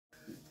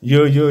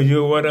Yo,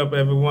 what up,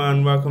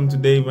 everyone? Welcome to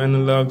Dave and the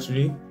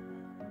Luxury.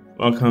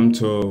 Welcome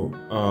to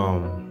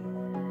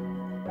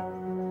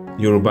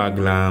Yoruba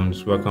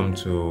Glams. Welcome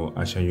to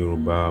Asha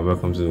Yoruba.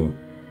 Welcome to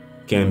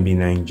Kembi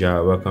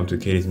Ninja. Welcome to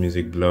Katie's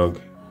Music Blog.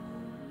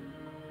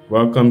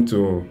 Welcome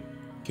to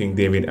King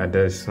David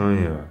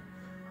Adesanya.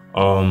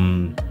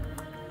 Welcome.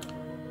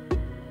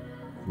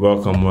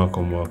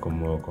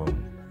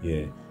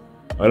 Yeah.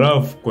 A lot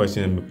of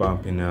questions be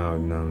popping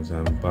out now. So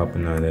I'm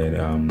popping out that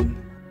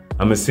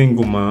I'm a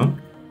single mom,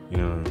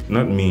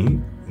 not me,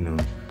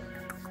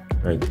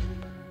 right.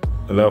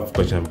 A lot of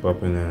questions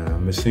popping out.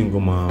 I'm a single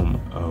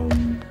mom,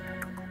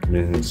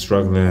 been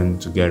struggling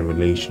to get a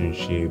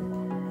relationship,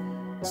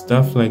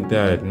 stuff like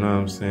that, you know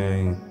what I'm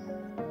saying?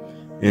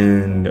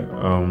 And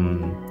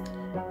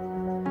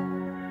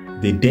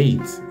they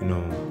date,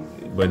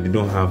 but they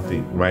don't have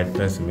the right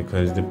person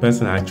because the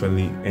person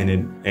actually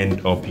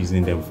end up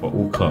using them for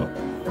hookup,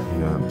 you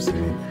know what I'm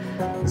saying,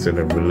 instead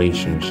of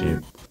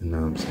relationship, you know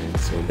what I'm saying.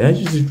 So that's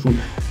just the truth.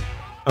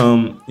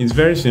 It's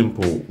very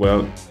simple.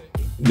 Well,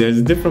 there's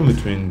a difference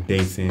between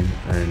dating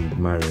and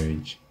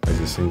marriage as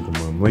a single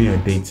mom. When you're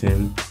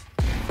dating,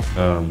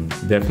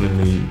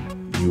 definitely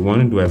you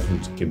want to do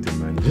everything to keep the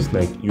money, just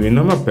like you're a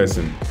normal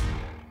person.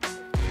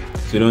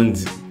 So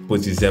don't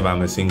put yourself,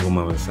 I'm a single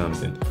mom or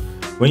something.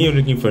 When you're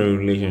looking for a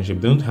relationship,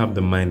 don't have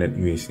the mind that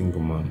you're a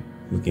single mom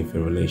looking for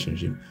a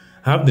relationship.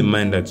 Have the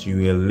mind that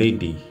you're a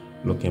lady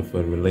looking for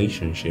a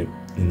relationship.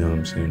 You know what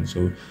I'm saying?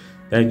 So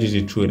that's just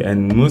the truth.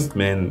 And most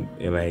men,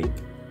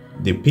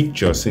 they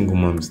picture single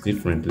moms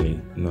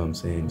differently. You know what I'm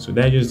saying? So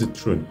that's just the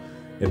truth.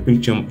 They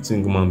picture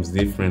single moms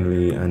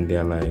differently, and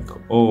they're like,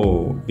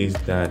 oh, this,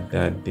 that,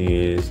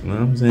 this. You know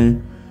what I'm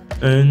saying?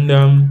 And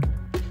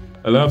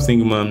a lot of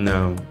single moms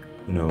now,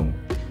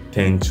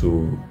 tend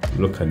to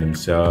look at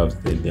themselves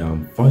that they are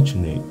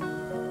unfortunate, you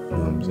know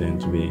what I'm saying,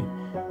 to be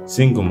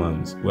single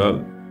moms.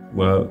 Well,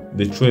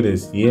 the truth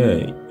is,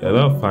 yeah, a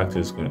lot of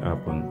factors could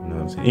happen, you know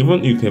what I'm saying.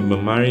 Even you can be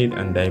married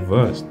and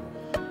divorced,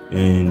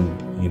 and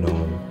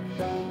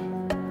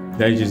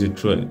that's just the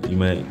truth. You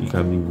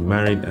can be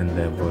married and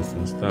divorced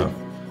and stuff.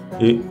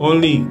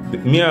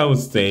 I would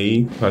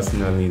say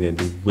personally that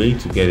the way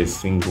to get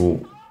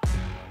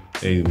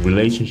a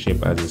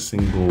relationship as a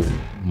single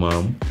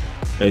mom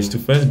is to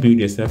first build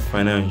yourself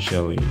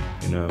financially,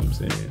 you know what I'm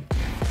saying.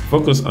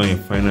 Focus on your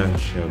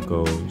financial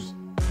goals,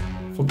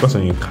 focus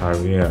on your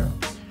career,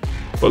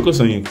 focus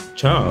on your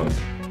child, you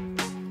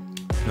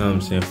know what I'm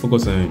saying.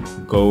 Focus on your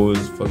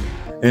goals.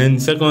 And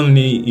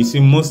secondly, you see,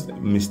 most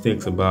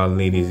mistakes about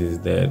ladies is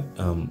that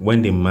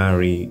when they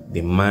marry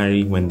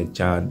when the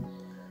child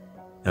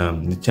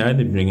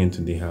they bring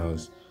into the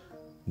house,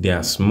 they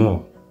are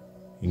small.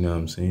 You know what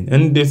I'm saying?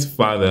 And this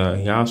father,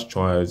 he has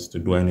choice to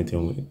do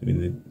anything with it.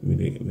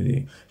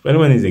 Especially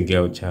when it's a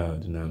girl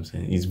child, you know what I'm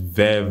saying? It's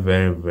very,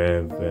 very,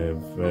 very, very,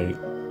 very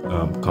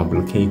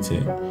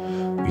complicated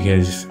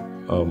because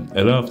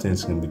a lot of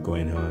things can be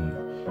going on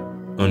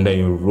under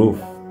your roof,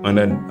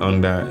 under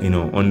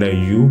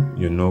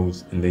your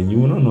nose, and then you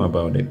will not know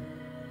about it. You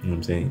know what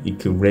I'm saying? It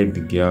could rape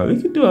the girl,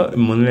 it could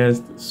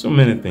molest, so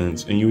many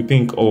things, and you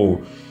think,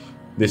 oh,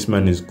 this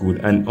man is good.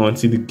 And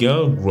until the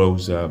girl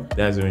grows up,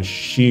 that's when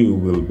she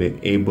will be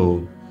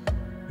able,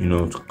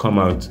 to come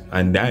out.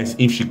 And that's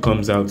if she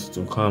comes out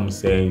to come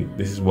say,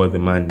 this is what the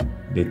man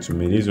did to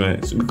me.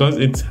 Because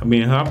it's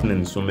been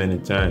happening so many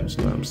times,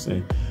 you know what I'm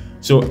saying?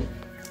 So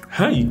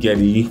how you get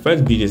it, you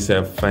first build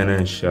yourself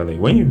financially.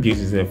 When you build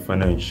yourself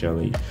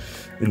financially,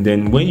 and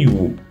then when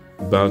you're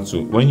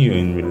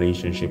in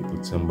relationship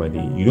with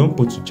somebody, you don't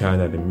put your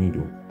child at the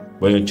middle.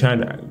 But your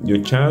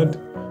child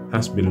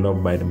has to be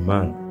loved by the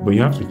man, but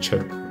you have to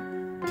check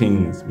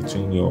things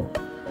between your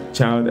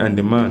child and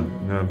the man.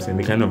 You know what I'm saying?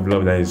 The kind of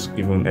love that is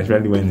given,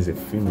 especially when it's a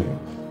female,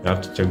 you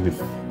have to check the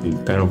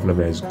kind of love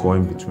that is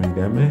going between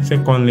them. And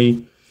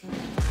secondly,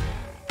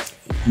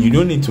 you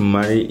don't need to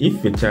marry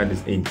if your child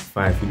is age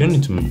 5. You don't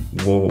need to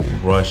go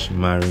rush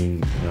marrying. You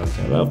know what I'm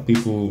saying? A lot of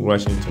people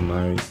rushing to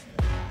marry.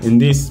 In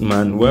this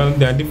man, well,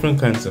 there are different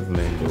kinds of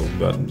men though,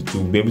 but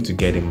to be able to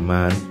get a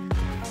man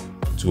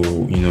to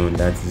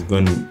that is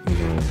going to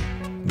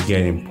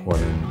get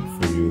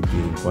important for you, be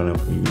important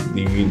for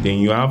you, then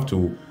you have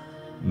to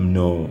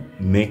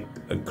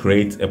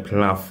create a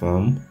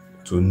platform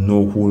to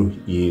know who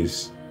he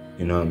is,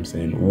 you know what I'm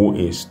saying,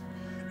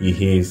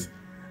 he is,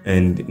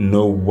 and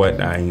know what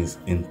are his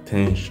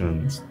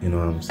intentions, you know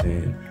what I'm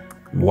saying.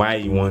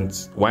 Why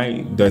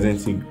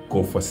doesn't he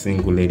go for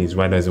single ladies?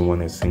 Why doesn't he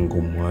want a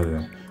single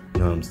mother? You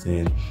know what I'm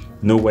saying?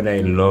 Know whether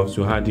he loves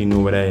you. How do you know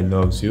whether he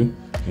loves you?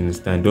 You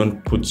understand?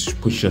 Don't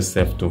push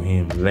yourself to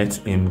him. Let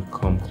him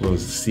come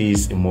close. See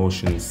his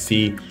emotions.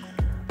 See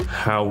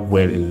how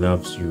well he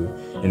loves you.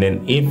 And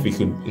then if he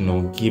could,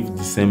 give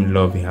the same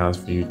love he has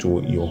for you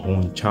to your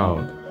own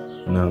child,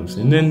 you know what I'm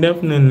saying? Then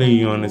definitely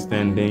you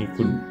understand. Then you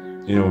could,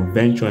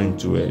 venture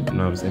into it. You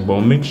know what I'm saying?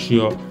 But make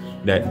sure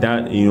that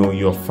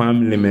your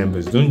family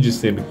members, don't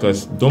just say,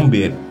 because don't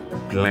be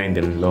blind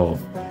in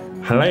love.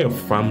 Allow your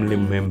family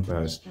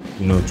members,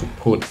 to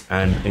put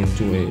hand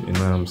into it, you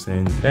know what I'm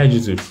saying? That's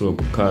just the truth,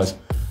 because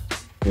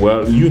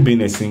well, you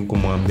being a single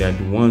mom, they are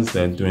the ones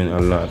that are doing a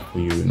lot for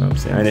you. You know what I'm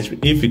saying? And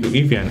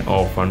if you're an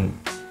orphan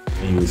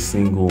and you're a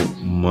single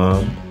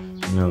mom,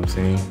 you know what I'm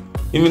saying?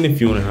 Even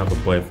if you want to have a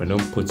boyfriend,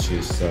 don't put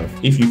yourself.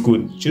 If you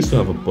could choose to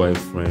have a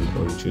boyfriend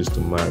or choose to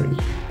marry,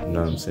 you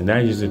know what I'm saying?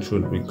 That is the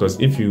truth. Because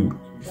if you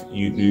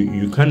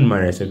can't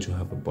marry except you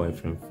have a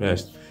boyfriend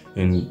first,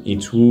 and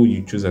it's who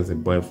you choose as a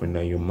boyfriend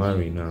that you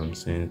marry. You know what I'm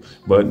saying?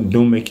 But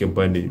don't make your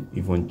body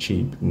even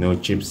cheap. No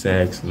cheap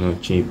sex, no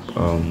cheap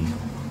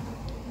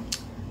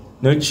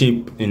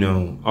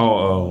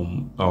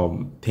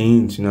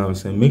things, you know what I'm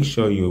saying? Make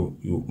sure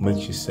you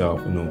make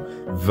yourself,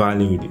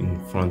 valued in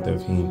front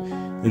of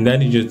him. And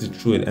that is just the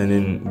truth. And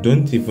then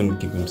don't even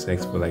give him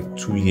sex for like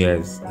 2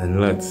 years and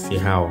let's see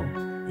how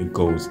it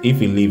goes. If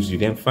he leaves you,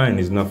 then fine,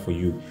 it's not for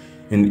you.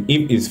 And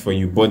if it's for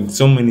you, but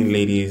so many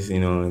ladies,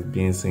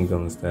 being single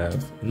and stuff,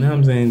 you know what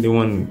I'm saying? They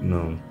want,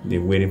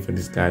 they're waiting for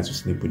this guy to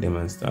sleep with them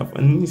and stuff.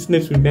 And he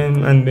sleeps with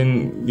them and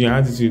then their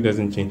attitude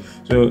doesn't change.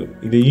 So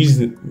they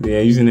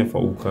are using it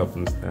for hookup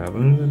and stuff.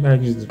 And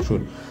that is the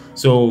truth.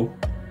 So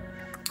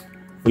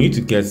for you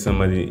to get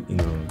somebody,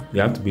 you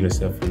have to be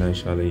yourself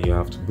financially. You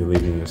have to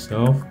believe in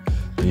yourself.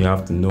 And you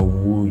have to know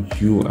who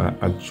you are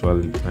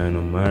actually trying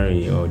to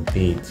marry or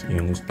date. You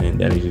understand?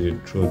 That is the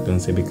truth. Don't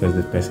say because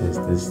the person is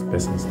this,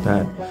 person is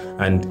that.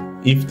 And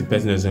if the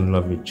person doesn't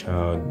love your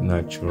child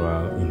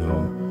natural,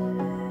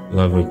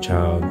 love your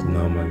child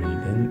normally,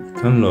 then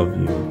he can't love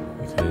you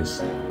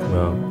because,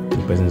 well, the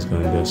person is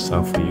going to just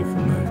suffer you for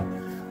now.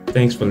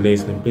 Thanks for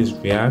listening. Please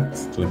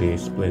react to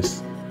this.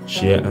 Please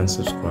share and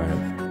subscribe.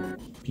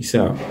 Peace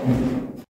out.